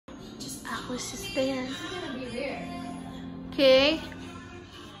that was just there. Okay.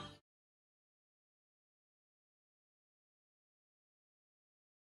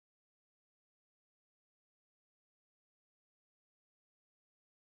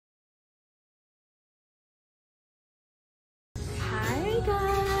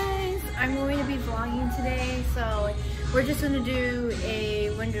 I'm going to be vlogging today, so we're just gonna do a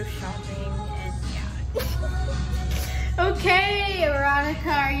window shopping and yeah. Okay, Veronica,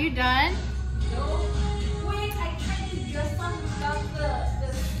 are you done? No. Wait, I tried to dress on without the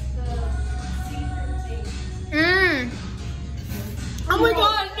see-through thing. Oh my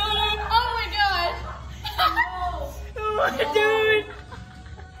god, dude! Oh my god! No. Oh, dude!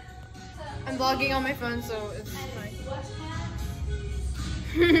 I'm vlogging on my phone, so it's fine.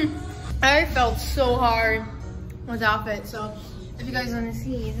 I felt so hard with the outfit, so if you guys want to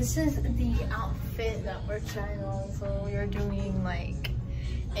see, this is the outfit that we're trying on. So we are doing like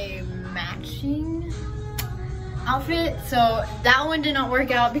a matching outfit. So that one did not work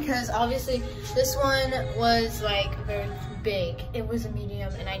out because obviously this one was like very big. It was a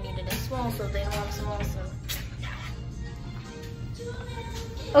medium and I needed a small, so they don't have small, so.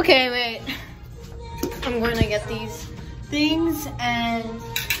 Okay, wait. I'm going to get these things and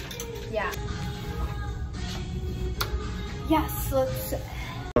yeah. Yes, let's.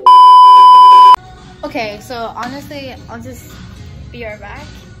 Okay, so honestly, I'll just be right back.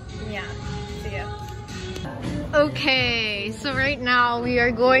 Yeah, see ya. Okay, so right now we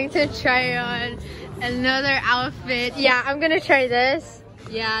are going to try on another outfit. Yeah, I'm gonna try this.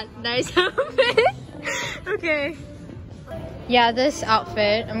 Yeah, nice outfit. Okay. Yeah, this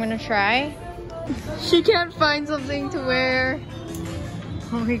outfit I'm gonna try. She can't find something to wear.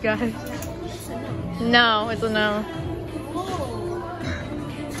 Oh my god. No, it's a no.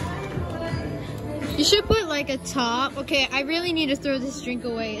 You should put like a top. Okay, I really need to throw this drink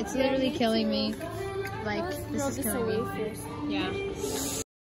away. It's literally killing me. Like, this is killing me. Yeah.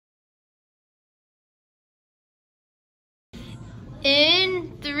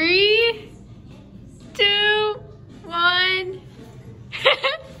 In 3, 2, 1.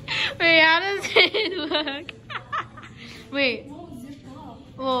 Wait, how does it look? Wait.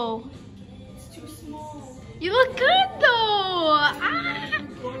 Whoa. It's too small. You look good though. Ah.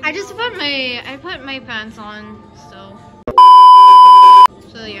 I just put my pants on, so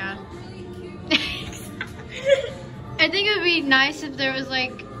yeah. I think it would be nice if there was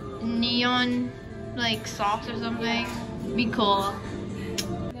like neon like socks or something. Be cool.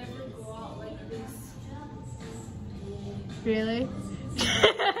 Never go out like this. Really?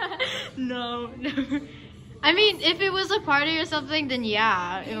 No, never. I mean, if it was a party or something, then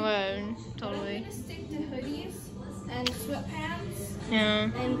yeah, it would. Totally. I'm gonna stick to hoodies and sweatpants.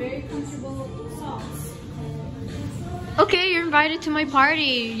 Yeah. And very comfortable socks. Okay, you're invited to my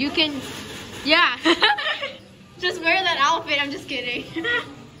party. You can, yeah. Just wear that outfit. I'm just kidding.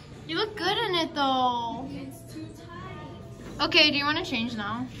 You look good in it though. It's too tight. Okay, do you want to change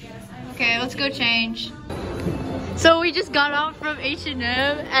now? Yes, Okay, let's go change. So we just got out from H&M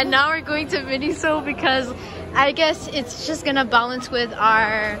and now we're going to Miniso because I guess it's just gonna balance with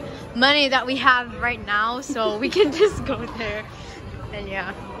our money that we have right now, so we can just go there. And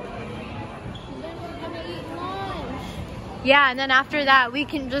yeah. then we're gonna eat lunch. Yeah, and then after that we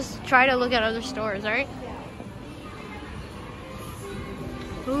can just try to look at other stores, right?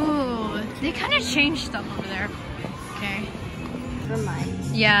 Yeah. Ooh, they kind of changed stuff over there. Okay. Never mind.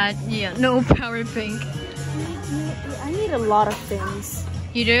 Yeah, no power pink. I need a lot of things.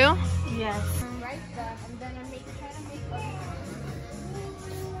 You do? Yes. Write that and then I try to make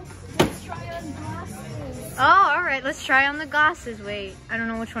let's try on glasses. Oh, alright, let's try on the glasses. Wait, I don't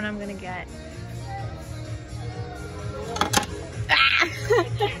know which one I'm gonna get. I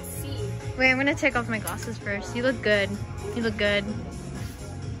can't see. Wait, I'm gonna take off my glasses first. You look good. You look good.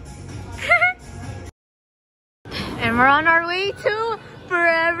 And we're on our way to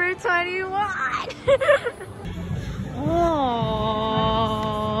Forever 21. Oh,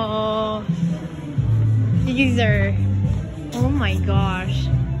 these are, oh my gosh.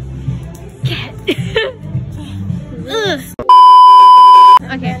 Get. Ugh.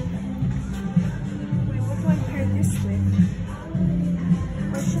 Okay. Wait, what do I pair this with?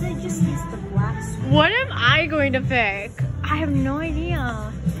 Or should I just use the black suit? What am I going to pick? I have no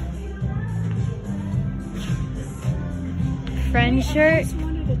idea. Friend shirt. I just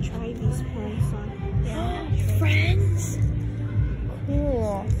wanted to try these pants on. Yeah. Friends?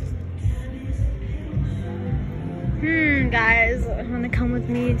 Cool. Guys, want to come with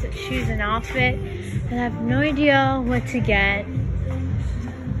me to choose an outfit? And I have no idea what to get.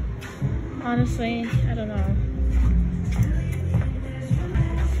 Honestly, I don't know.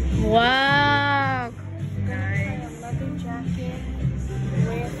 Wow. Nice. A leather jacket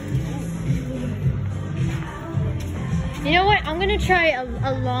with. You know what? I'm gonna try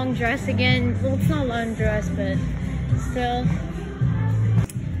a long dress again. Well, it's not a long dress, but still.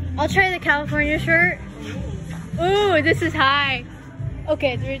 I'll try the California shirt. Ooh, this is high.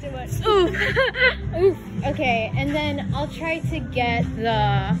 Okay, 3, 2, 1. Ooh. Oof. Okay, and then I'll try to get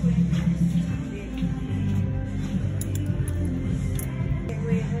the.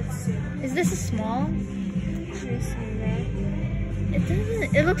 Wait, let's see. Is this a small? Should see that? It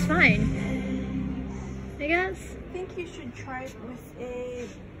doesn't. It looks fine. I guess. I think you should try it with a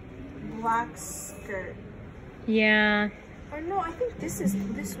black skirt. Yeah. Or no, I think this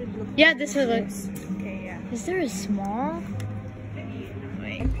would look. Yeah, this would look. Okay, yeah. Is there a small?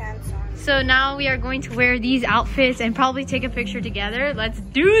 And pants on. So now we are going to wear these outfits and probably take a picture together. Let's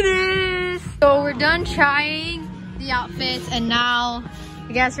do this! So we're done trying the outfits and now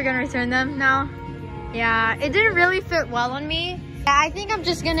I guess we're gonna return them now. Yeah, it didn't really fit well on me. Yeah, I think I'm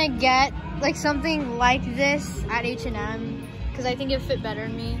just gonna get like something like this at H&M because I think it fit better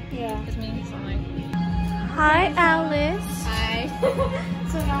on me. Yeah. It's me, so I'm like. Hi, Alice. Hi.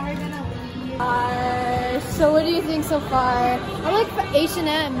 So now we're gonna leave. So what do you think so far? I like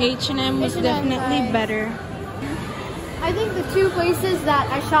H&M. H&M was definitely better. I think the two places that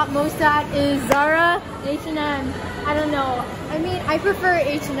I shop most at is Zara and H&M. I don't know. I mean, I prefer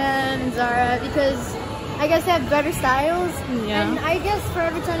H&M and Zara because I guess they have better styles. Yeah. And I guess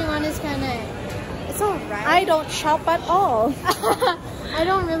Forever 21 is kind of, it's alright. I don't shop at all. I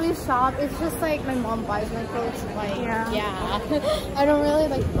don't really shop. It's just like my mom buys my clothes. Like, Yeah. I don't really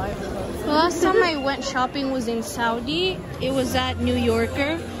like buy clothes. The last time I went shopping was in Saudi. It was at New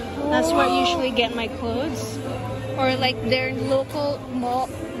Yorker. That's where I usually get my clothes. Or like their local mall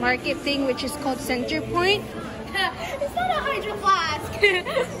market thing, which is called Center Point. It's not a hydro flask.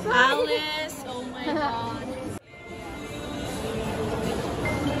 Alice, oh my god.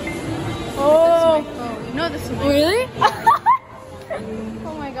 Oh. No, this is my Really?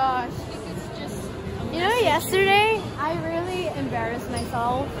 Oh my gosh. It's just You know, yesterday I really embarrassed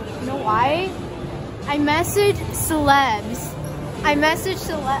myself. You know why? I messaged celebs. I messaged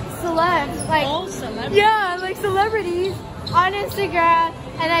celebs like all celebrities. yeah, like celebrities on Instagram,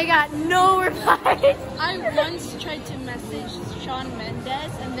 and I got no replies. I once tried to message Shawn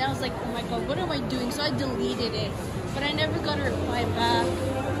Mendes, and then I was like, oh my god, what am I doing? So I deleted it, but I never got a reply back.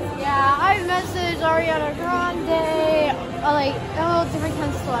 Yeah, I messaged Ariana Grande, like all different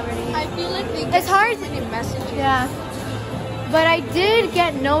kinds of celebrities. I feel like they It's hard so many messages. Yeah, but I did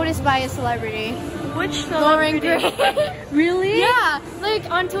get noticed by a celebrity. Which Lauren celebrity? Gray. Really? Yeah, like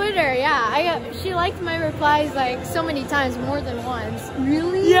on Twitter. Yeah, she liked my replies like so many times, more than once.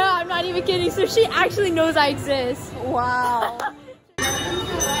 Really? Yeah, I'm not even kidding. So she actually knows I exist. Wow.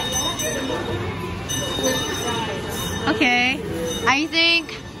 Okay, I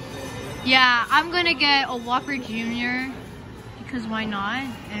think, yeah, I'm gonna get a Whopper Jr. because why not?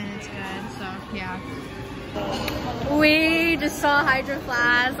 And it's good, so yeah. We just saw Hydro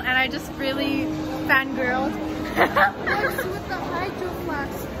Flask and I just really fangirled. What's with the Hydro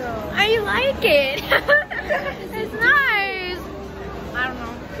Flask though? I like it. It's nice. I don't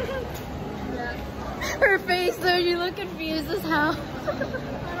know. Yeah. Her face though, you look confused as hell.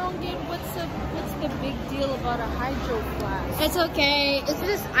 I don't get what's the big deal about a Hydro Flask. It's okay. It's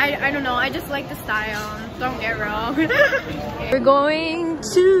just, I don't know. I just like the style. Don't get wrong. We're going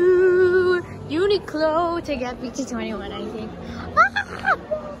to Uniqlo to get BT21, I think. Ah,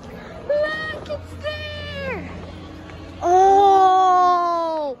 look, it's there.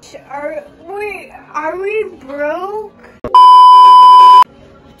 Oh, are we broke?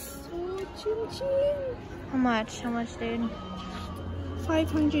 So chin. How much, dude?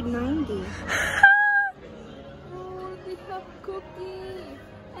 590. Oh, they have cookie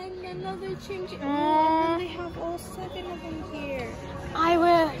and another chimchi. Oh, and then they have all 7 of them here. I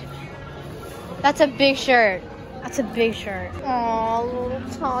would. That's a big shirt. That's a big shirt. Oh, little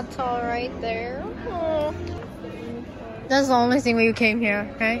Tata right there. Aww. That's the only thing we came here,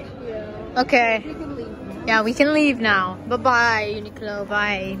 right? Yeah. Okay. We can leave. Yeah, we can leave now. Bye-bye, Uniqlo.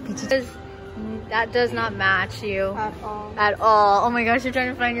 Bye. That does not match you. At all. At all. Oh my gosh, you're trying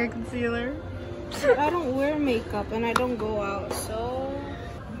to find your concealer. I don't wear makeup and I don't go out, so...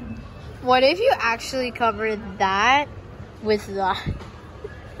 What if you actually covered that with the...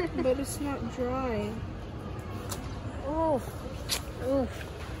 But it's not dry. Oof. Oof.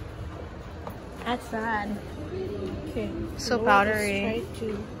 That's sad. Okay. So now powdery. let's try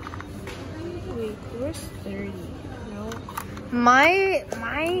to... Wait, where's 30? No.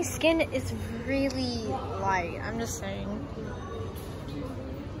 My skin is really light. I'm just saying.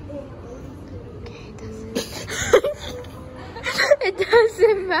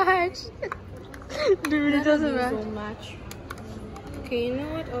 match. Dude, it doesn't match. Okay, you know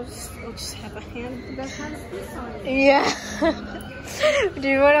what? I'll just have a hand that has this on it. Yeah. Do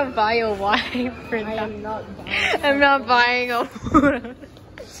you want to buy a wipe for that? I am not buying. I'm not buying a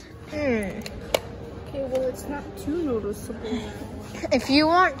Okay, well, it's not too noticeable. If you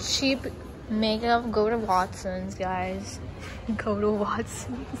want cheap makeup, go to Watson's, guys. Go to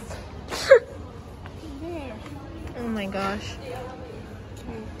Watson's. There. Oh my gosh.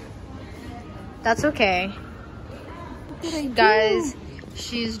 That's okay. What did I do? Guys,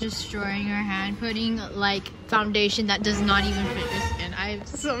 she's destroying her hand, putting like foundation that does not even fit her skin. I'm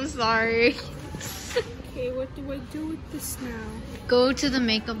so sorry. Okay, what do I do with this now? Go to the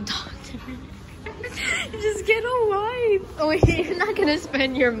makeup doctor. Just get a wipe. Oh wait, you're not gonna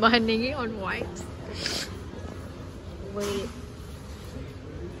spend your money on wipes. Wait.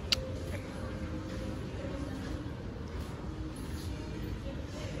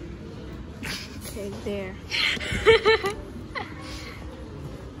 Okay, there.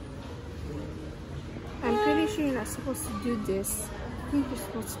 I'm pretty sure you're not supposed to do this. I think you're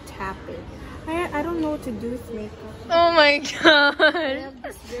supposed to tap it. I don't know what to do with makeup. Oh my I god. have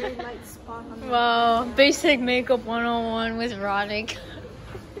this very light spot on my Wow, basic makeup 101 with Roddick.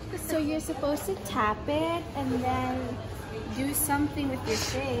 So you're supposed to tap it and then do something with your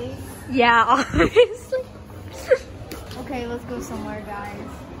face. Yeah, obviously. Okay, let's go somewhere, guys.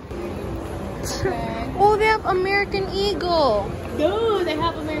 Okay. Oh, they have American Eagle. Dude, they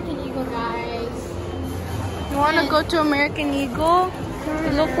have American Eagle, guys. You want to go to American Eagle?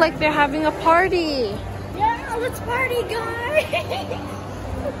 They look like they're having a party. Yeah, let's party, guys.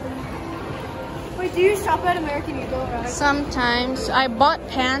 Wait, do you shop at American Eagle, right? Sometimes. I bought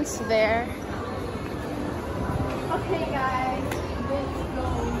pants there. Okay, guys, let's go.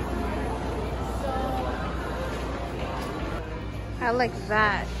 I like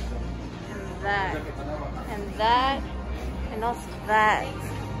that. And that. And that. And also that.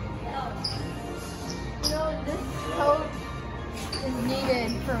 You know, this coat is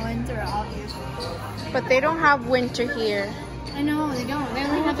needed for winter, obviously. But they don't have winter here. I know, they don't. They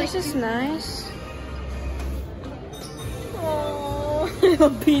only have This is nice. Oh, it'll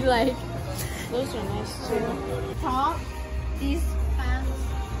be like Those are nice too. top. These pants.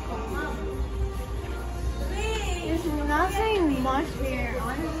 There's nothing much here,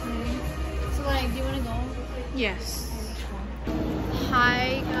 honestly. So, like, do you want to go? Yes.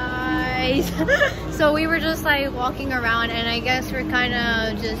 Hi, guys. So we were just like walking around, and I guess we're kind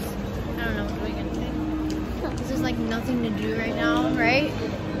of just, I don't know, doing anything. There's just like nothing to do right now, right?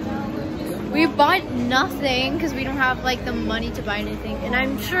 We bought nothing because we don't have like the money to buy anything, and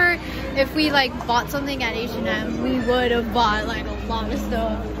I'm sure if we like bought something at H&M, we would have bought like a lot of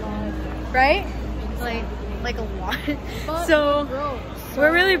stuff, right? Like a lot. So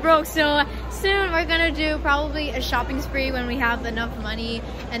we're really broke. So soon we're gonna do probably a shopping spree when we have enough money,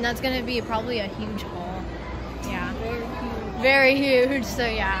 and that's gonna be probably a huge haul. Yeah, very huge. So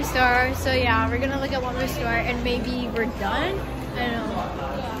yeah, so yeah, we're gonna look at one more store, and maybe we're done. I don't know.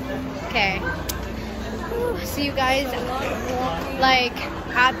 Okay. See you guys like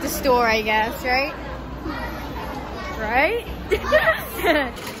at the store, I guess, right? Right?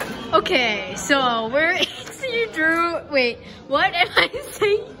 Okay, so we're you drew. Wait, what am I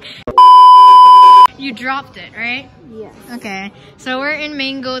saying? You dropped it, right? Yes. Okay, so we're in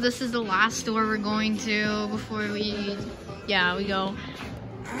Mango. This is the last store we're going to before we, yeah, we go.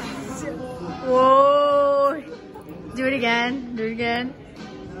 Whoa! Do it again. Do it again.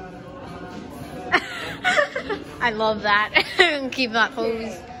 I love that. Keep that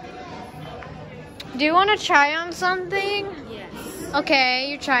pose. Do you want to try on something? Yes. Okay,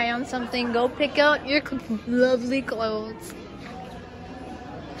 you try on something. Go pick out your lovely clothes.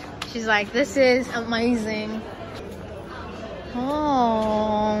 She's like, this is amazing.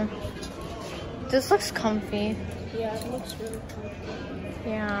 Oh, this looks comfy. Yeah, it looks really comfy.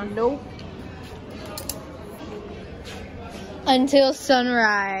 Yeah. Nope. Until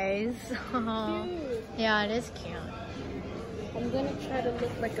sunrise. Oh. Yeah, it is cute. I'm gonna try to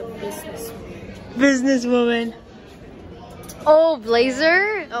look like a businesswoman. Businesswoman. Oh,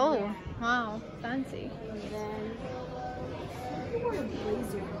 blazer? Oh, wow. Fancy. And then I want a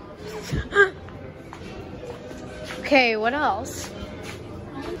blazer. Okay, what else?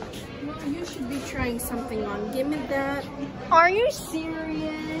 Well, you should be trying something on. Give me that. Are you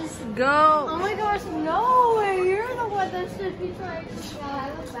serious? Go. Oh my gosh, no way. You're the one that should be trying to try.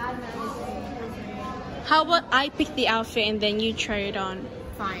 I look bad now. How about I pick the outfit and then you try it on?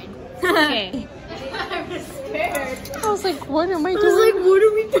 Fine. Okay. I was scared. I was like, what am I doing? I was like, what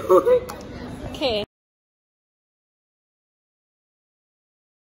are we doing? Okay.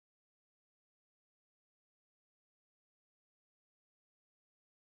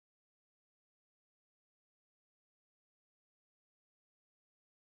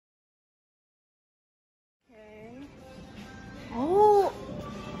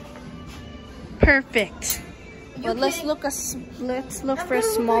 Perfect. But let's look for a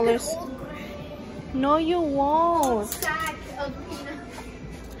smaller. No, you won't.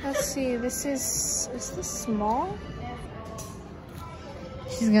 Let's see. Is this small?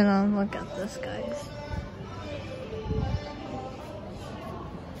 She's gonna look at this, guys.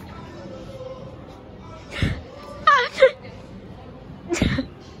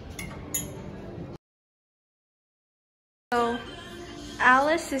 So,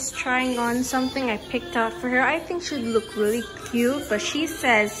 Alice is trying on something I picked out for her. I think she'd look really cute, but she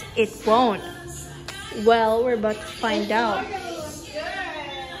says it won't. Well, we're about to find out.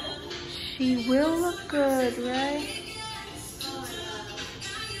 She will look good, right?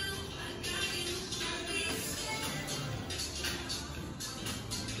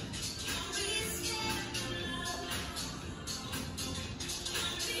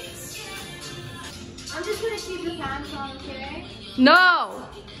 I'm just gonna keep the pants on, okay? No!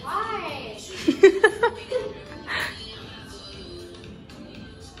 Why?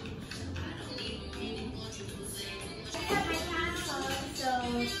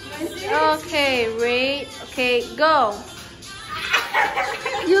 Okay, wait. Okay, go.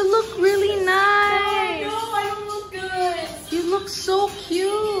 You look really nice. No, I don't look good. You look so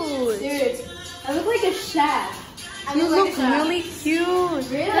cute. Dude, I look like a chef. You look really cute.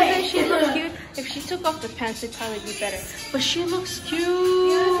 Really? Doesn't she look cute? If she took off the pants, it'd probably be better. But she looks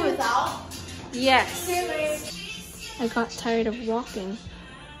cute. Without? Yes. I got tired of walking.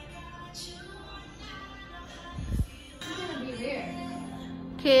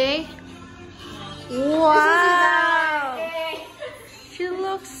 Okay. Wow. She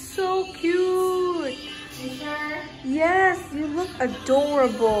looks so cute. You sure? Yes, you look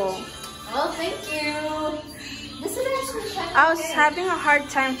adorable. Oh, thank you. This is actually kind of I was having a hard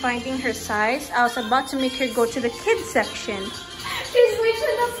time finding her size. I was about to make her go to the kids section. She's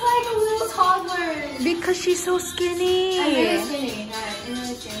literally looks like a little toddler. Because she's so skinny. I'm really skinny. I'm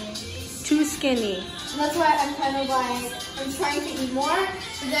really skinny. Too skinny. And that's why I'm kind of like, I'm trying to eat more,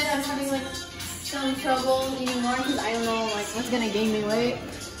 but then I'm having like some trouble eating more because I don't know like what's gonna gain me weight.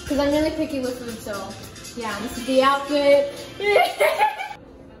 Because I'm really picky with food, so yeah, this is the outfit.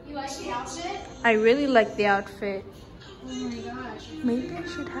 You like the outfit? I really like the outfit. Oh my gosh. Maybe I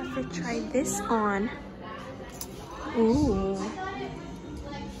should have her try this on. Ooh.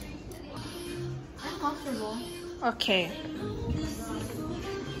 I'm comfortable. Okay.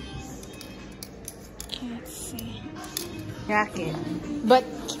 Can't see. Jacket. But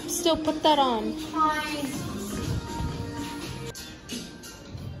still put that on. Fine.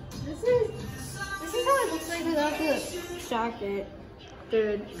 This is how it looks like without the jacket.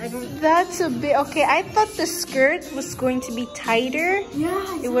 Dude, I don't. That's a bit okay. I thought the skirt was going to be tighter.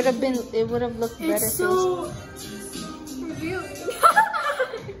 Yeah. It would have looked better. It's so revealing.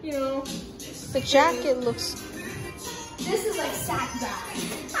 You know. The jacket looks. This is like sack bag.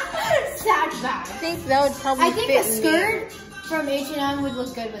 Sack bag. I think that would probably. I think fit the skirt from H&M would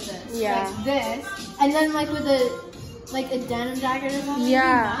look good with this. Yeah. Like this, and then like with a denim jacket or something.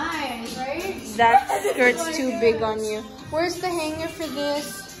 Yeah. Nice, right? That skirt's too big on you. Where's the hanger for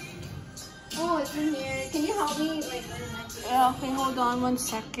this? Oh, it's in here. Can you help me? Like, Okay, hold on 1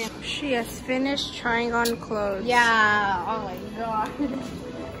 second. She has finished trying on clothes. yeah. Oh my god.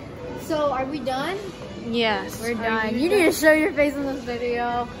 So, are we done? Yes. We're done. You need to show your face in this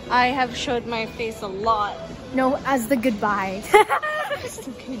video. I have showed my face a lot. No, as the goodbye.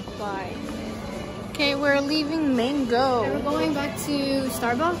 Goodbye. Okay, we're leaving Mango. We're going back to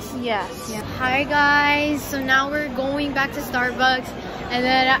Starbucks? Yes. Yeah. Hi guys, so now we're going back to Starbucks, and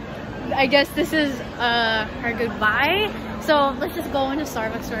then I guess this is our goodbye. So let's just go into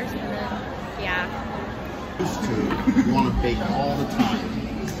Starbucks first, and then yeah. You want to bake all the time.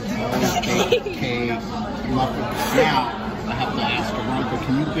 Always bake cakes, muffins. Now I have to ask Veronica,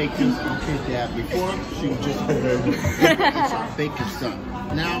 can you bake this? Okay, Dad. Before she was just baking stuff.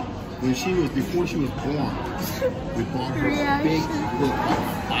 Now, before she was born, we bought her a big book of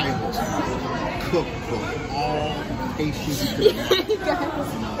Bibles, cookbook, all the pastries you could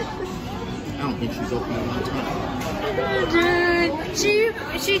I don't think she's open one time. Dude,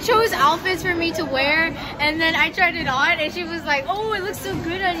 she chose outfits for me to wear, and then I tried it on, and she was like, "Oh, it looks so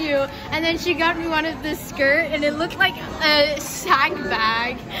good on you." And then she got me one of this skirt, and it looked like a sack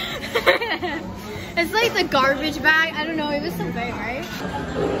bag. It's like the garbage bag. I don't know. It was so big, right?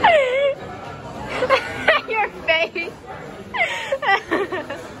 Your face.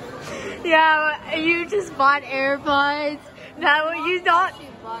 Yeah, you just bought AirPods. That what you thought? She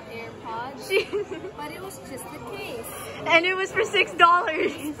bought AirPods, but it was just the case. And it was for $6.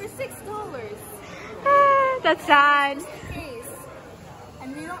 For $6. That's sad. Just the case.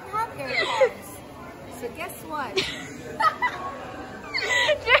 And we don't have AirPods. So guess what?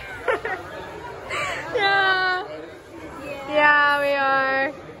 Yeah, we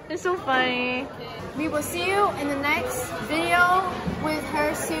are. It's so funny. We will see you in the next video with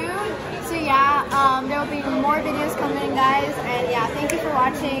her soon. So yeah, there will be more videos coming, guys. And yeah, thank you for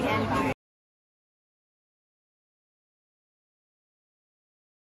watching and bye.